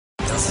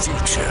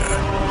future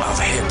of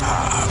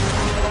hip-hop.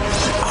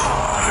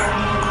 Are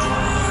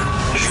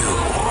you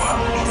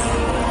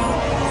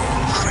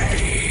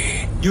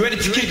ready? You ready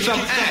to kick some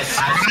ass?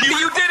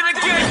 You did it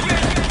again!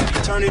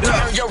 Turn it up.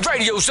 Turn your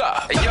radios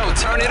up. Hey, yo,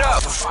 turn it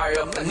up. Fire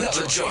up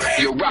another joint.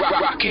 Yo,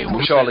 rockin'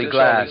 with Charlie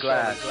Glass.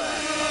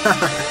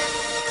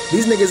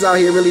 These niggas out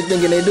here really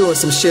thinking they doing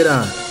some shit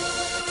on.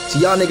 So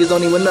y'all niggas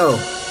don't even know.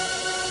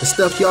 The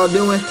stuff y'all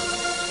doing,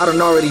 I done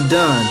already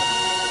done.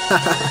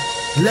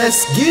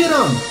 Let's get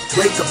 'em.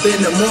 Wake up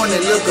in the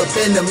morning, look up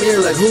in the mirror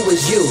like, who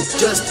is you?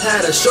 Just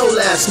had a show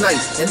last night,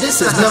 and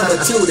this is number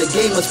 2. The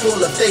game is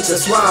full of fakes,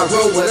 that's why I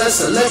roll with a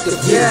selective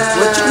view.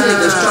 What you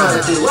niggas trying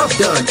to do? I'm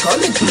done.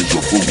 Call it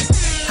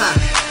ha.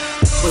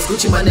 What's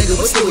Gucci, my nigga?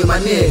 What's Louis, my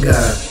nigga?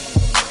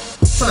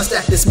 Tryna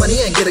stack this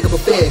money and get a couple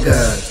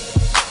figures.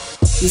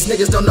 These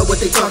niggas don't know what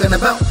they talking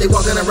about. They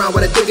walking around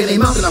with a dick in their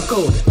mouth and I'm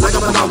cold, like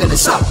I'm a dog in the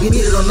shop. We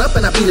beat it on up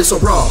and I beat it so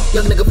raw.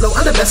 Young nigga flow,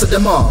 I'm the best of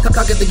them all.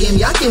 Cock at the game,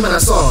 yeah, I came and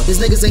I saw. These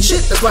niggas ain't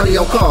shit, that's why they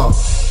don't call.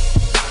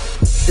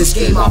 This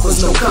game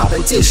offers no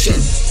competition.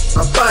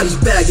 A body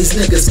bag, these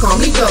niggas call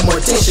me dumb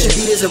mortician.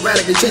 Beat is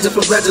erratic, they change the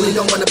flow gradually.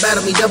 Don't wanna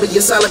battle me, double your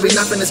salary.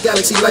 Not in this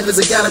galaxy, life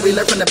is a gallery.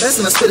 Learn from the best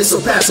and I spit it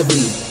so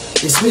passively.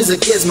 This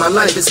music is my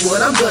life, it's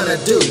what I'm gonna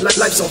do.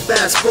 Life's on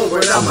fast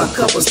forward, I'm a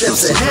couple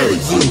steps ahead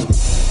of you.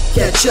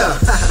 Catch up,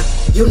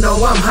 you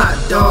know I'm hot,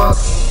 dog.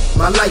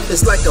 My life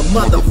is like a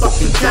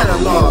motherfucking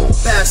catalog.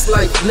 Fast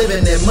life,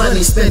 living and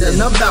money spending.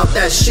 About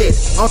that shit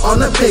on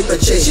a paper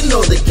chase. You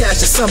know the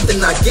cash is something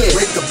I get.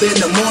 Wake up in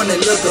the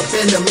morning, look up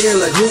in the mirror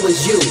like, who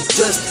is you?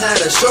 Just had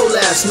a show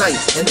last night,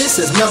 and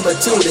this is number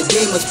 2. The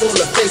game is full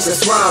of fakes,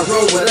 that's why I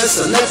roll with a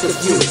selective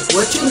view.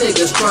 What you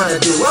niggas trying to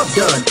do? I'm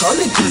done. Call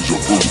it deja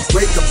vu.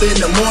 Wake up in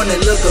the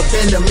morning, look up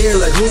in the mirror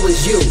like, who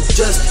is you?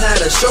 Just had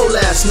a show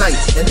last night,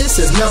 and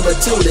this is number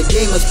 2. The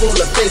game is full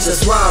of fakes,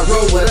 that's why I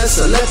roll with a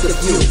selective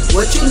view.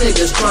 What you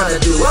niggas trying to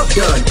do? I'm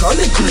done. Call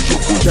it deja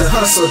vu. The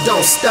hustle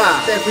don't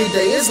stop. Every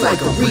day is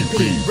like a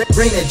repeat.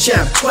 Reigning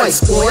champ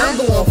twice, boy. I'm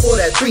going for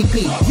that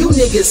 3P. You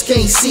niggas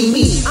can't see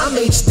me. I'm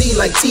HD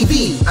like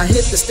TV. I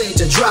hit the stage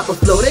and drop a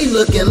flow. They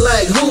looking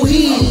like who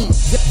he?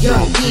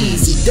 Young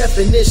Easy,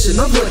 definition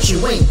of what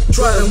you ain't.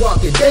 Try to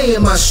walk a day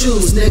in my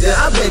shoes, nigga.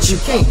 I bet you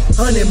can't.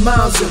 100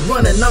 miles of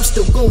running, I'm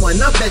still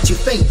going. I bet you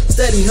faint.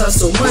 Steady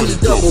hustle, money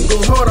double.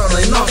 Go hard on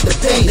and off the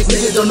pain.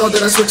 Niggas don't know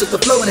that I switch up the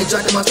flow and they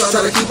jacking my style.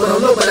 Try to keep it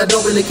on low, but I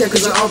don't really care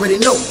cause I already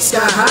know.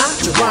 Sky high,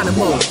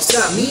 Geronimo.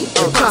 Stop me,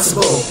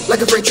 impossible.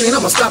 Like a freight train,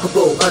 I'm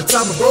unstoppable.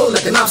 Unstoppable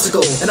like an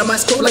obstacle. And I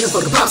might scope like a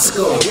fucking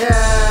popsicle.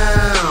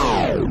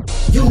 Yeah.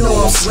 You know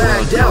I'm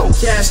swagged out,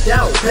 cashed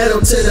out.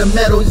 Pedal to the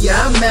metal, yeah,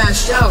 I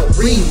mash out.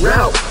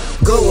 Reroute,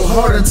 go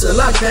hard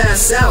until I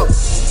pass out.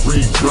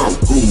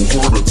 Reroute, go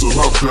hard until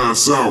I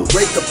pass out.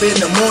 Wake up in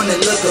the morning,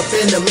 look up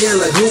in the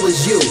mirror like, who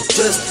is you?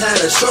 Just had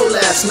a show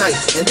last night,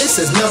 and this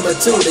is number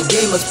 2. The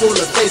game is full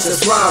of fakes,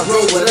 that's why I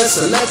roll with a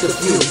selective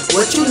view.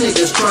 What you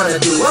niggas trying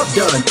to do? I'm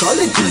done. Call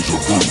it deja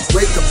vu.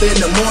 Wake up in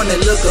the morning,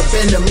 look up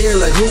in the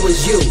mirror like, who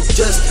is you?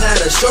 Just had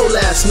a show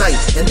last night,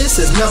 and this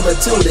is number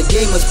 2. The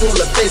game is full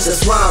of fakes,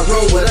 that's why I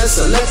roll with a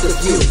selective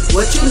view.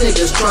 What you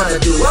niggas trying to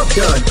do? I'm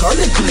done. Call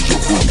it deja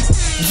vu.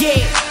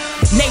 Yeah.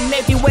 Name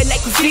everywhere like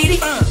graffiti.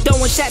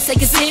 Throwing shots they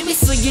can see me,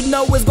 so you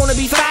know it's gonna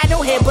be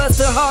final. Head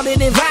buster harder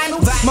than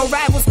vinyl. My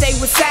rivals stay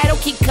recital,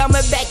 keep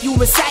coming back, you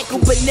recycle,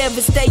 but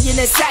never stay in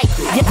that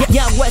cycle.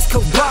 Young West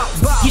Coast ball,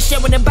 you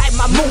sharing and bite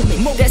my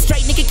movement. That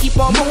straight nigga keep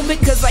on moving,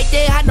 cause right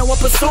there I know I'm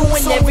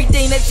pursuing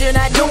everything that you're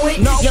not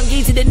doing. Young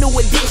Easy, the new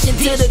addition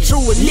to the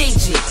true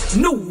religion.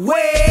 New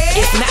way.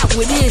 If not,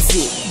 what is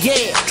it?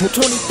 Yeah,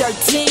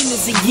 2013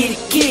 is a year to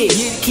kid.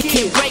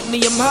 Can't break me,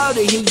 I'm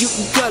harder, and you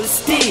can color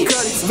still.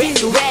 Rap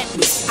the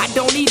rappers, I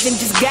don't even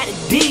just gotta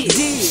dig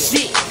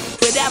shit.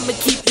 But I'ma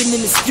keep it in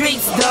the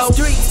streets though.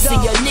 See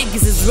your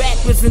niggas is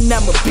rappers and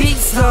I'm a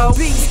beast ho.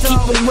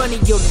 Keep on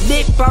running your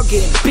lip, I'll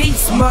get in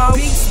beast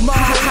mode.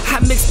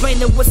 I'm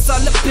explaining what's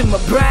all up in my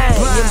brain.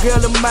 Your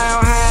girl a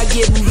mile high,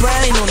 giving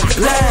rain on the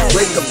blind.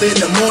 Wake up in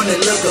the morning,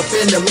 look up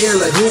in the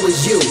mirror like, who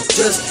is you?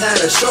 Just had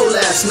a show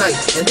last night,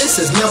 and this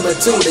is number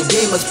 2. The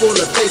game is full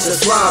of fakes,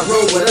 that's why I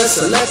roll with a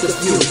selective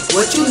view.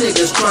 What you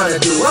niggas trying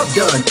to do? I'm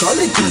done. Call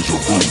it deja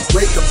vu.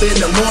 Wake up in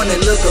the morning,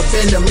 look up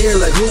in the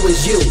mirror like, who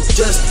is you?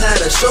 Just had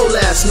a show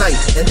last night,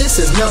 and this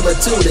is number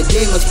 2. The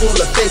game is full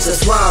of fakes,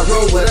 that's why I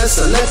roll with a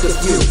selective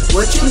view.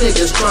 What you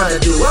niggas trying to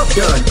do? I'm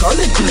done. Call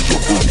it deja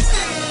vu.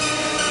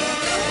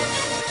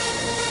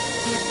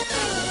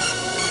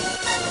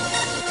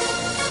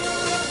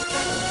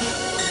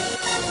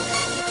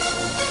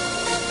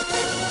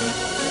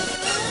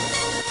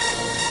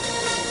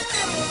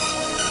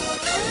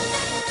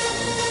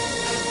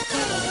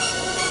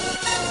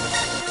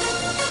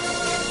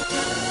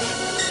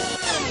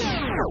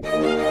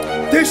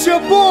 This your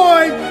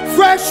boy,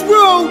 Fresh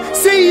Rue,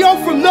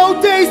 CEO from No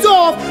Days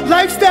Off,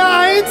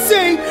 Lifestyle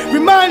INC,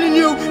 reminding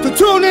you to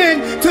tune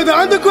in to the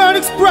Underground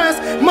Express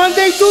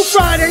Monday through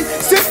Friday,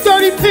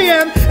 6:30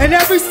 p.m. and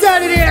every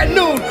Saturday at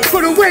noon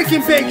for the Wake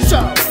and Bake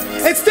Show.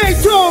 And stay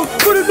tuned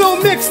for the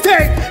new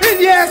mixtape, In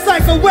Your Ass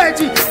Like a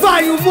Wedgie,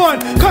 Volume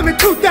 1, coming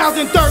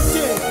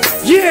 2013.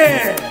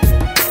 Yeah!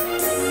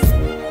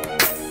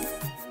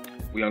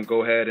 We're going to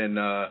go ahead and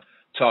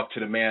talk to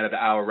the man of the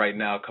hour right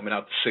now, coming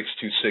out the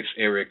 626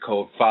 area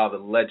code, father,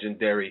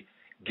 legendary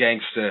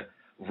gangster,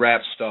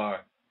 rap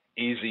star,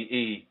 Easy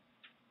E.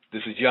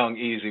 This is Young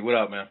Easy. What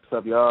up, man? What's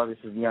up, y'all? This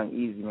is Young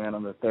Easy, man.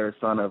 I'm the third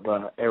son of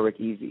Eric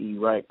Easy E,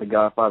 right? The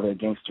godfather of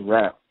gangster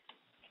rap.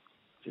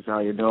 Just how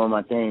you're doing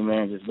my thing,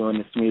 man. Just doing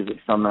this music,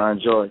 something I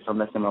enjoy, something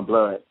that's in my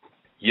blood.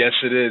 Yes,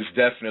 it is,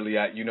 definitely.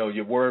 You know,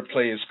 your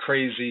wordplay is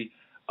crazy.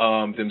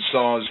 Them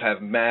songs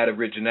have mad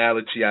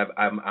originality.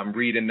 I'm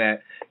reading that,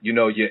 you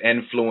know, you're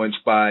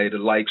influenced by the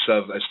likes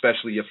of,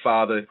 especially your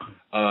father,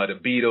 the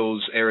Beatles,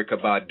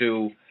 Erykah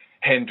Badu,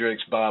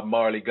 Hendrix, Bob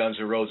Marley, Guns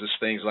N' Roses,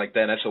 things like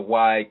that. That's a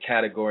wide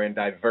category and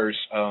diverse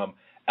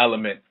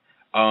element.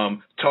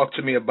 Talk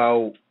to me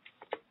about,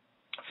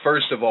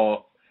 first of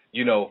all,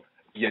 you know,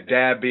 your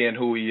dad being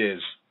who he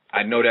is.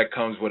 I know that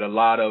comes with a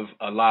lot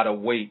of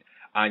weight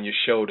on your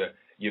shoulder.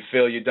 You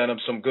feel you done him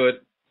some good?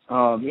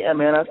 Yeah,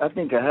 man, I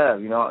think I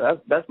have. You know,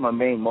 that's my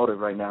main motive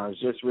right now, is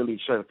just really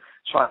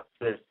trying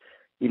to,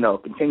 you know,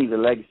 continue the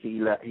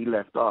legacy he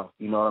left off.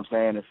 You know what I'm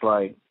saying? It's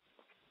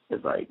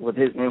like with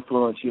his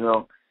influence, you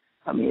know,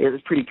 I mean,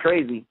 it's pretty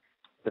crazy,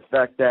 the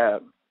fact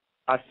that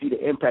I see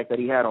the impact that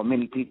he had on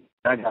many people.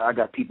 I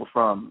got people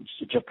from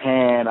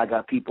Japan. I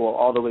got people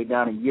all the way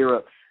down in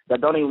Europe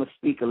that don't even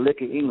speak a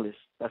lick of English.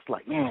 That's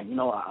like, man, you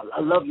know,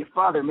 I love your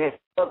father, man.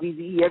 I love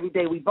Easy E. Every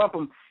day we bump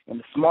him in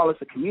the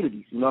smallest of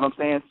communities. You know what I'm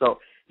saying? So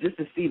just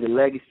to see the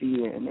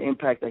legacy and the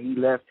impact that he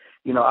left,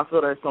 you know, I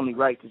feel that it's only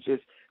right to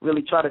just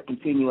really try to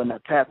continue in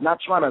that path, not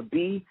trying to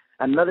be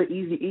another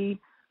Easy E,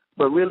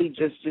 but really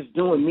just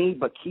doing me,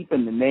 but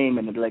keeping the name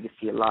and the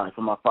legacy alive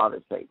for my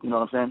father's sake. You know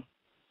what I'm saying?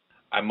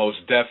 I most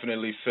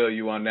definitely feel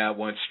you on that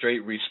one.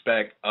 Straight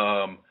respect.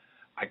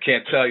 I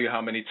can't tell you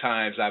how many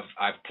times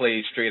I've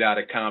played Straight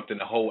Outta Compton,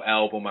 the whole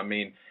album. I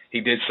mean,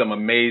 he did some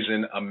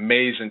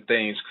amazing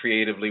things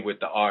creatively with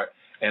the art.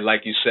 And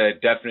like you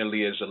said,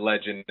 definitely is a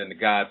legend and the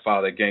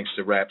godfather of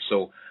gangster rap.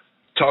 So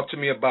talk to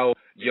me about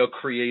your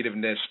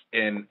creativeness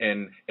and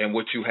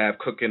what you have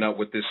cooking up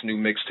with this new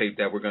mixtape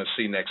that we're going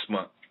to see next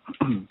month.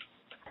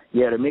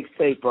 Yeah, the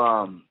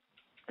mixtape,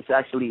 it's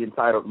actually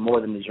entitled More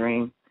Than a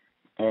Dream.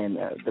 And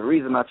the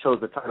reason I chose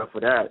the title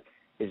for that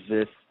is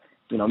just,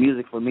 you know,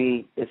 music for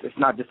me, it's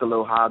not just a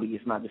little hobby.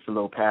 It's not just a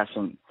little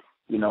passion.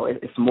 You know,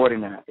 it's more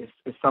than that.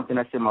 It's something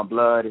that's in my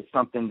blood. It's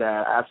something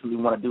that I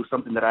absolutely want to do,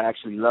 something that I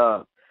actually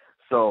love.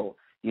 So,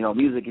 you know,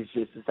 music is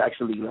just, it's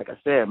actually, like I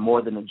said,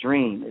 more than a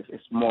dream.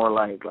 It's more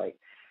like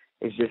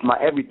it's just my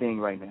everything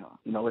right now.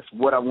 You know, it's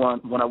what I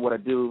want to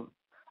do.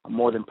 I'm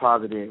more than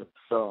positive.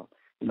 So,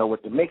 you know,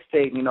 with the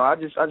mixtape, you know, I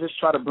just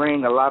try to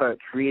bring a lot of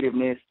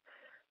creativeness,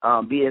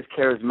 be as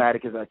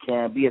charismatic as I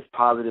can, be as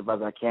positive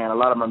as I can. A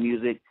lot of my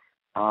music,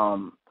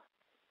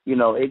 you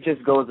know, it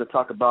just goes to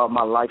talk about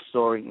my life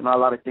story. You know, a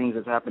lot of things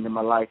that's happened in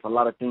my life, a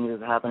lot of things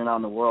that's happening out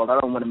in the world. I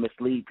don't want to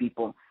mislead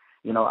people.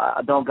 You know, I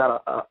don't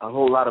got a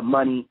whole lot of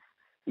money.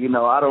 You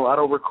know, I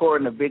don't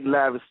record in a big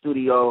lavish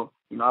studio.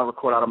 You know, I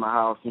record out of my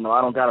house. You know,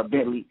 I don't got a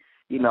Bentley.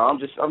 You know, I'm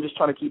just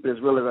trying to keep it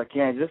as real as I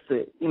can, just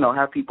to, you know,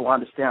 have people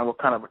understand what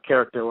kind of a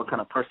character, what kind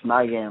of person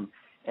I am,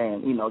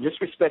 and, you know, just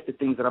respect the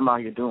things that I'm out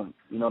here doing.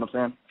 You know what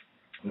I'm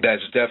saying?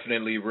 That's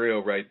definitely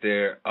real right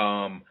there.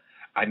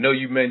 I know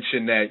you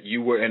mentioned that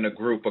you were in a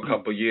group a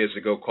couple years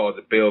ago called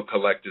the Bill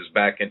Collectors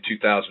back in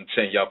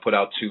 2010. Y'all put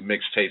out 2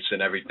 mixtapes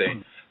and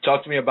everything.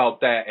 Talk to me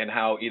about that and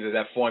how either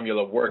that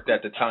formula worked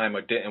at the time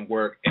or didn't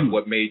work, and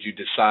what made you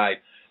decide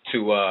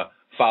to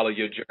follow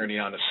your journey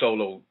on a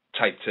solo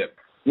type tip.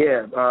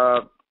 Yeah,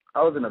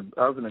 I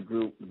was in a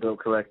group, the Bill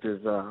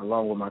Collectors,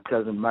 along with my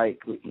cousin Mike.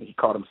 He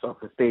called himself,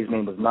 his stage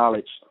name was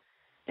Knowledge,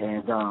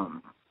 and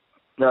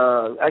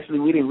actually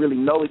we didn't really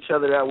know each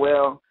other that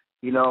well.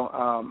 You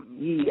know,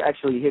 he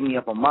actually hit me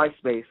up on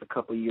MySpace a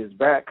couple of years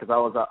back because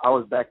I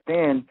was back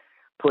then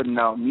putting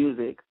out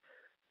music,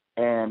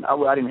 and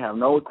I didn't have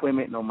no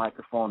equipment, no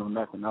microphone, or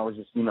nothing. I was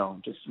just, you know,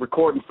 just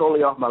recording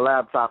solely off my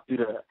laptop through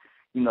the,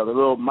 you know, the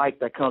little mic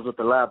that comes with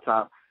the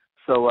laptop.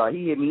 So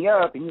he hit me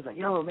up and he was like,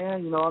 "Yo,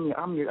 man, you know,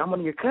 I'm one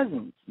of your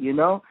cousins, you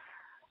know."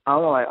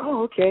 I'm like,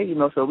 "Oh, okay," you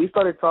know. So we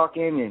started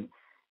talking, and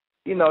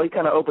you know, he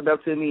kind of opened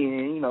up to me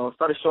and, you know,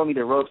 started showing me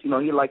the ropes. You know,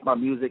 he liked my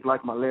music,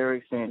 liked my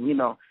lyrics, and, you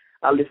know,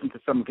 I listened to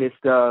some of his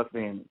stuff.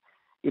 And,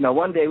 you know,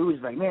 one day we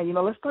was like, man, you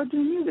know, let's start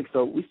doing music.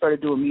 So we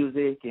started doing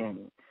music,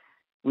 and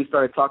we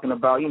started talking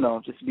about, you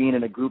know, just being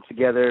in a group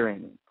together,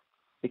 and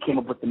it came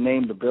up with the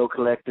name, the Bill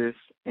Collectors.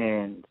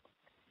 And,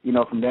 you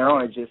know, from there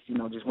on, it just, you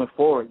know, just went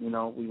forward. You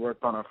know, we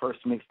worked on our first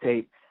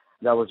mixtape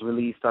that was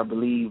released, I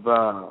believe,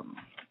 what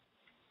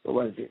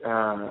was it? It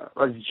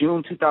was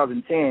June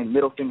 2010,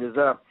 Middle Fingers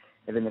Up.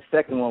 And then the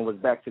second one was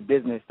Back to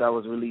Business. That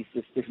was released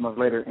 6 months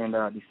later in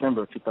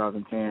December of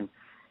 2010.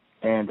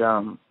 And,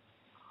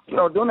 you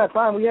know, during that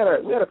time, we had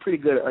a pretty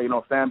good, you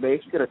know, fan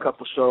base. We did a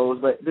couple shows.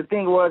 But the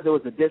thing was, there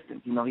was a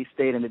distance. You know, he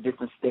stayed in a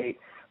different state.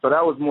 So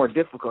that was more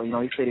difficult. You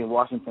know, he stayed in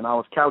Washington. I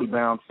was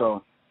Cali-bound.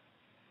 So,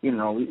 you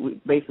know, we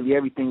basically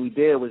everything we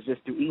did was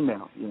just through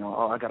email. You know,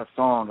 oh, I got a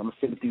song. I'm going to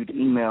send it through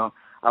the email.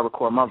 I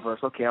record my verse.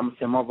 Okay, I'm gonna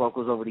send my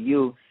vocals over to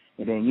you,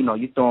 and then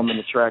you throw them in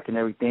the track and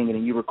everything, and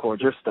then you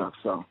record your stuff.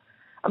 So,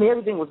 I mean,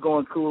 everything was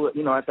going cool,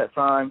 at that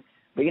time.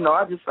 But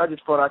I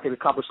just thought I could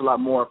accomplish a lot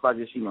more if I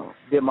just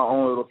did my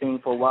own little thing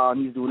for a while,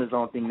 and he's doing his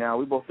own thing now.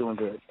 We both doing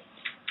good.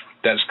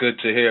 That's good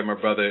to hear, my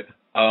brother.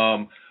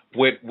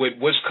 With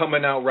what's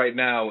coming out right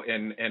now,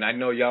 and I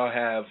know y'all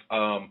have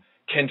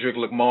Kendrick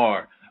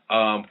Lamar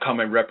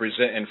coming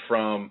representing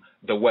from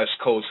the West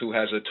Coast, who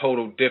has a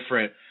total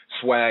different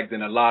swag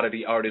than a lot of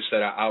the artists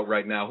that are out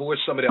right now. Who are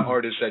some of the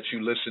artists that you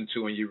listen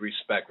to and you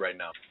respect right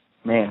now?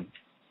 Man,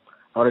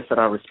 artists that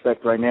I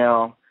respect right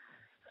now,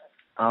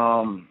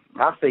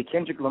 I'll say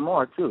Kendrick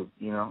Lamar too.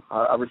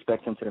 I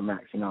respect him to the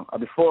max.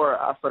 Before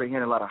I started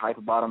hearing a lot of hype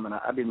about him, and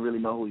I didn't really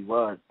know who he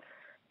was.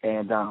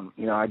 And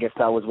I guess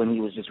that was when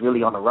he was just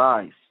really on the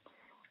rise.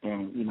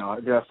 And then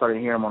I started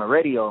hearing him on the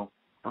radio.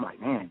 I'm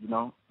like, man,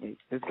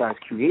 this guy's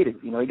creative.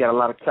 He got a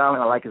lot of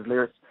talent. I like his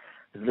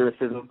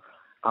lyricism.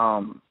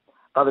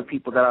 Other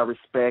people that I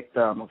respect,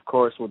 of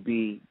course, would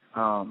be,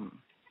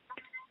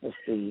 let's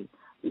see,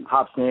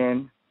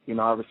 Hopsin.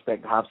 I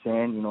respect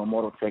Hopsin,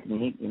 Immortal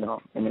Technique, and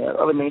the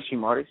other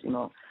mainstream artists,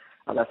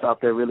 that's out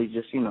there really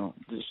just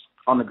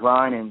on the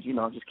grind and,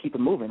 just keep it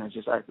moving and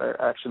just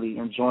actually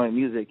enjoying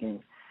music and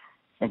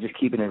just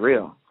keeping it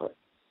real. But.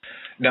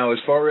 Now, as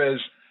far as,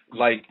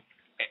 like,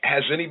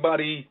 has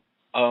anybody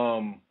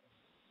come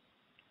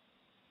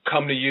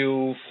to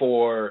you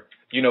for,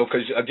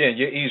 because, again,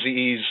 you're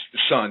Eazy-E's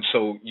son,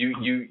 so you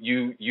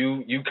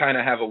kind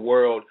of have a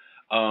world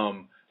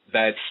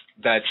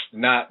that's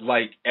not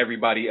like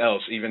everybody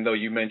else, even though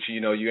you mentioned,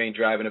 you ain't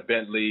driving a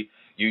Bentley,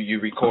 you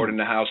record in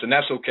the house, and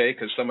that's okay,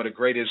 because some of the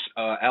greatest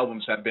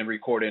albums have been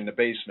recorded in the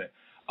basement.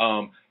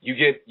 You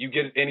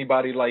get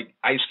anybody like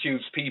Ice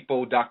Cube's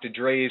people, Dr.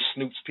 Dre's,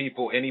 Snoop's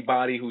people,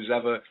 anybody who's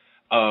ever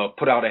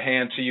put out a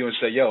hand to you and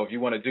say, yo, if you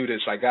want to do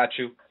this, I got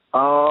you?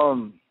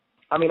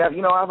 I mean, I've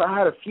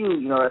had a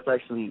few, that's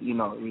actually,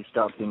 reached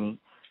out to me.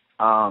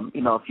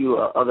 A few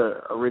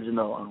other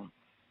original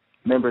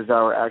members that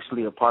were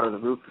actually a part of the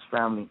Rufus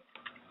family.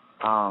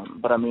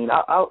 But I mean,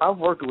 I've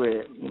worked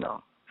with,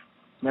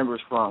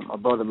 members from A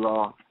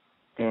Brother-in-Law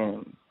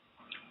and,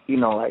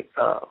 like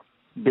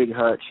Big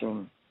Hutch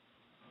and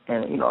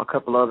a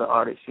couple other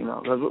artists,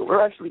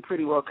 we're actually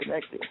pretty well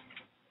connected.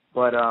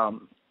 But, I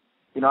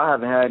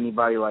haven't had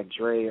anybody like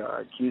Dre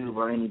or Cube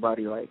or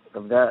anybody like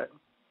of that,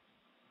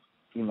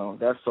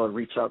 that sort of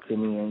reach out to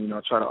me and,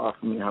 try to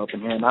offer me a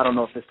helping hand. I don't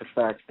know if it's the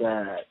fact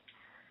that,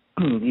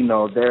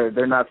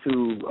 they're not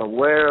too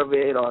aware of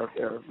it or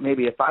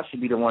maybe if I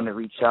should be the one to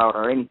reach out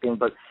or anything.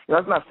 But,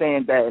 that's not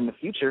saying that in the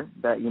future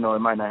that, it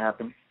might not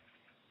happen.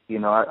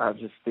 I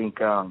just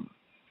think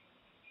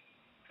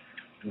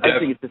I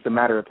think it's just a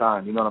matter of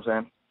time. You know what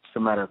I'm saying? It's a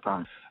matter of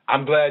time.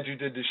 I'm glad you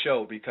did the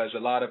show because a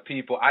lot of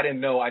people, I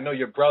know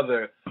your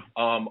brother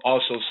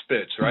also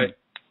spits, right?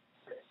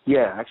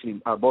 Yeah,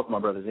 actually, both my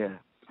brothers, yeah.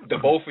 The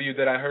both of you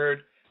that I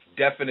heard,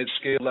 definite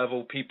skill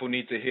level. People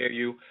need to hear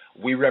you.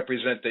 We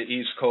represent the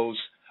East Coast,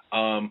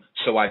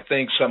 so I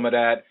think some of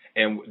that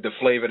and the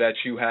flavor that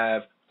you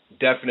have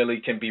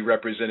definitely can be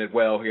represented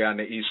well here on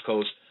the East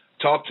Coast.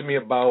 Talk to me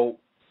about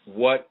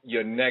what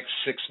your next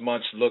 6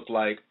 months look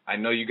like. I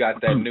know you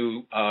got that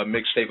new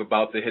mixtape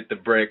about to hit the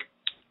brick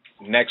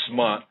next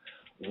month.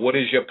 What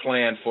is your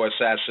plan for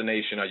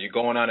Assassination? Are you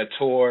going on a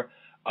tour?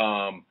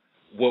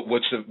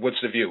 What's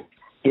the view?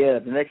 Yeah,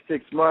 the next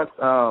 6 months,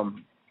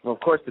 well, of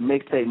course, the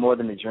mixtape More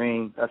Than a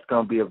Dream, that's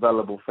going to be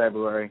available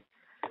February.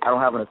 I don't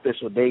have an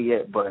official date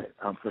yet, but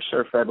for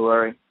sure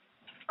February.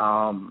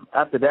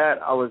 After that,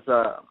 I was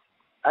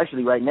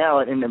actually right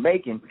now in the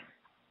making,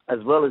 as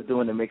well as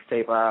doing the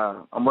mixtape.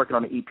 I'm working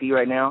on the EP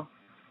right now.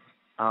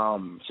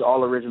 So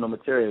all original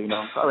material,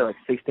 probably like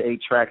 6 to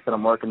 8 tracks that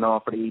I'm working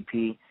on for the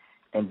EP.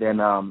 And then,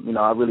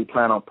 I really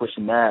plan on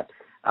pushing that.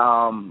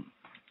 I'm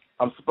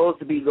supposed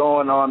to be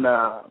going on,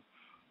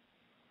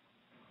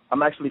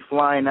 I'm actually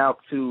flying out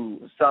to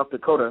South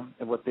Dakota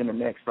within the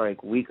next,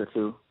 week or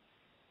two.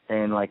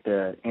 And,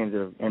 the end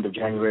of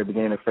January,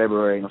 beginning of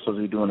February, I'm supposed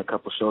to be doing a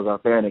couple shows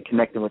out there and then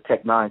connecting with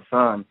Tech Nine's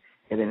son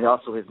and then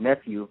also his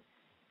nephew.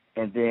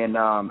 And then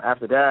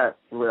after that,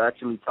 we're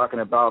actually talking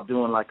about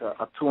doing,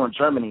 a tour in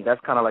Germany.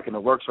 That's kind of, in the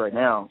works right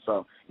now.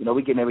 So, we're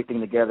getting everything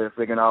together,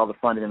 figuring out all the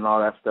funding and all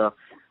that stuff.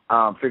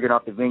 Figuring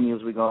out the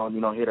venues we're going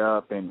to, hit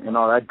up and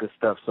all that good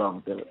stuff.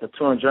 So the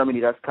tour in Germany,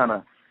 that's kind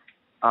of,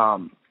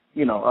 up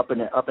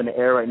in the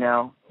air right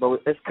now.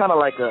 But it's kind of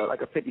like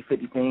a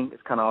 50-50 thing.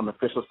 It's kind of on the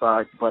official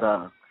side. But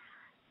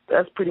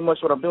that's pretty much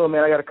what I'm doing,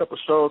 man. I got a couple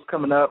shows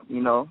coming up,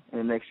 in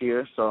the next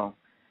year. So,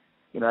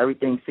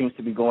 everything seems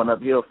to be going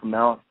uphill from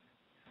now on.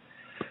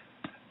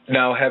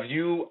 Now,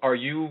 are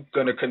you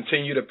going to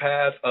continue the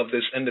path of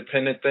this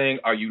independent thing?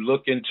 Are you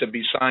looking to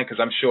be signed? Because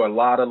I'm sure a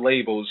lot of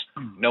labels,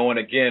 knowing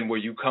again where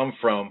you come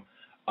from,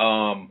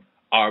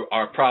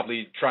 are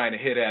probably trying to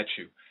hit at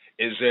you.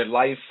 Is there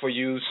life for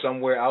you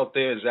somewhere out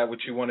there? Is that what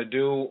you want to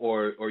do,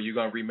 or are you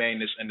going to remain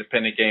this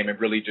independent game and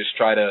really just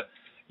try to,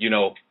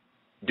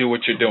 do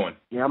what you're doing?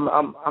 Yeah,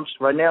 I'm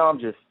right now. I'm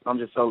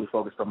just solely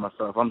focused on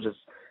myself. I'm just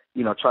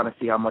trying to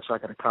see how much I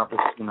can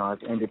accomplish, as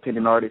an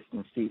independent artist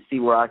and see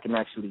where I can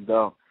actually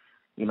go,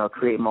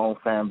 create my own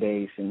fan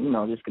base and,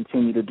 just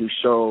continue to do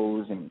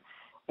shows and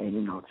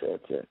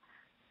to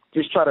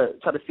just try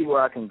to see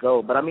where I can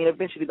go. But I mean,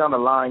 eventually down the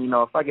line,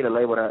 if I get a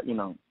label that,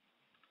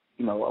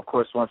 of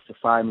course wants to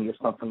sign me or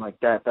something like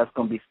that, that's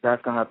gonna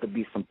have to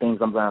be some things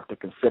I'm gonna have to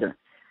consider.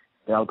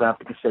 I'm gonna have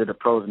to consider the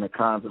pros and the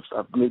cons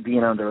of me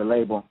being under a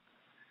label.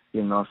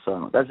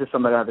 So that's just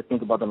something I have to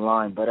think about in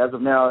line. But as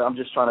of now, I'm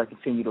just trying to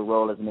continue to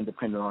roll as an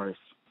independent artist.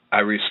 I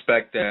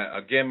respect that.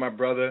 Again, my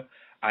brother,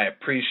 I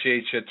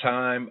appreciate your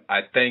time.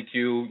 I thank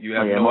you. You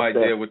have no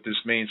idea what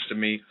this means to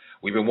me.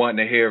 We've been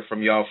wanting to hear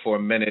from y'all for a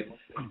minute.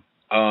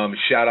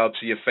 Shout out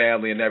to your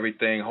family and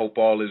everything. Hope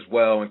all is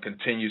well and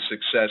continued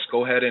success.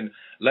 Go ahead and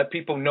let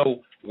people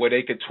know where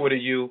they could Twitter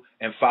you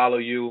and follow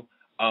you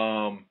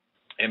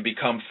and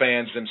become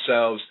fans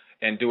themselves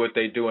and do what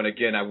they do. And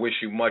again, I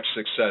wish you much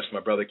success, my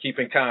brother. Keep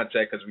in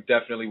contact because we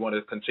definitely want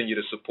to continue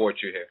to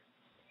support you here.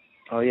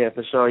 Oh, yeah,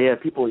 for sure. Yeah,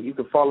 people, you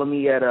can follow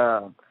me at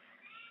on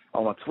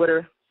my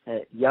Twitter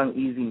at Young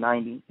Easy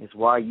 90. It's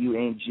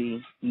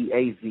YUNGEAZY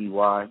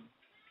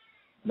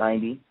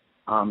 90. You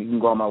can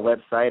go on my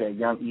website at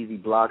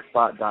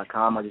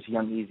youngeasyblogspot.com or just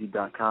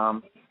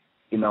youngeasy.com.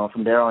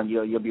 From there on,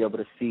 you'll be able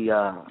to see,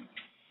 all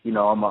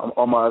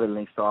my other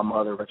links to all my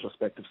other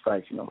retrospective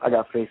sites. I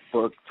got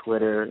Facebook,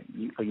 Twitter,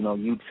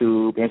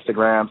 YouTube,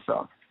 Instagram.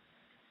 So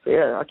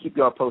yeah, I'll keep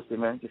y'all posted,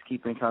 man. Just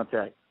keep in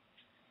contact.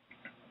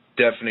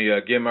 Definitely.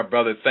 Again, my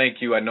brother,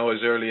 thank you. I know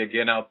it's early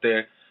again out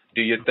there.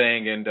 Do your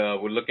thing, and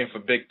we're looking for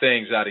big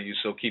things out of you,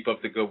 so keep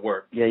up the good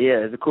work. Yeah.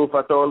 Is it cool if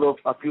I throw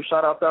a few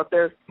shout-outs out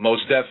there?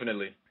 Most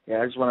definitely.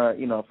 Yeah, I just want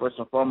to, first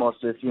and foremost,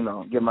 just,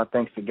 give my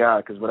thanks to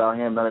God, because without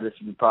him, none of this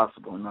would be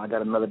possible. I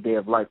got another day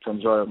of life to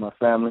enjoy with my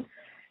family.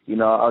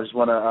 I just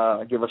want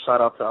to give a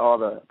shout-out to all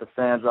the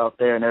fans out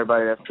there and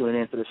everybody that's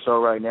tuning into the show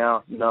right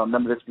now. None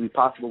of this would be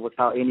possible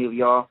without any of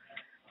y'all.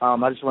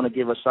 I just want to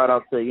give a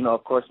shout-out to,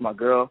 of course, my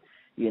girl.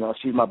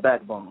 She's my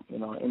backbone.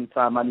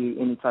 Anytime I need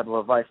any type of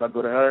advice, I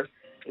go to her.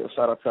 Give a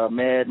shout-out to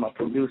Ahmed, my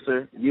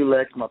producer,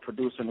 Ulex, my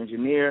producer and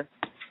engineer,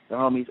 the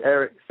homies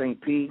Eric,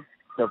 St. P,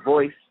 The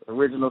Voice,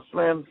 Original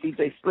Slim,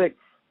 CJ Slick,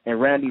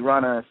 and Randy,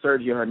 Rana, and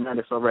Sergio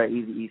Hernandez over at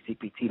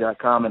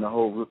EasyECPT.com and the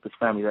whole Ruthless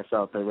family that's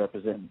out there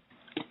representing.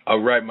 All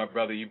right, my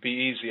brother. You be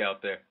easy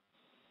out there.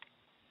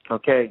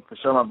 Okay, for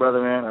sure, my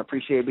brother, man. I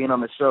appreciate being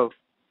on the show.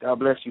 God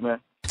bless you, man.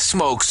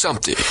 Smoke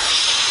something.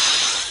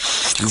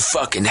 You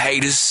fucking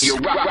haters. You're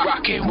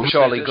rocking with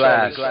Charlie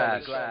Glass.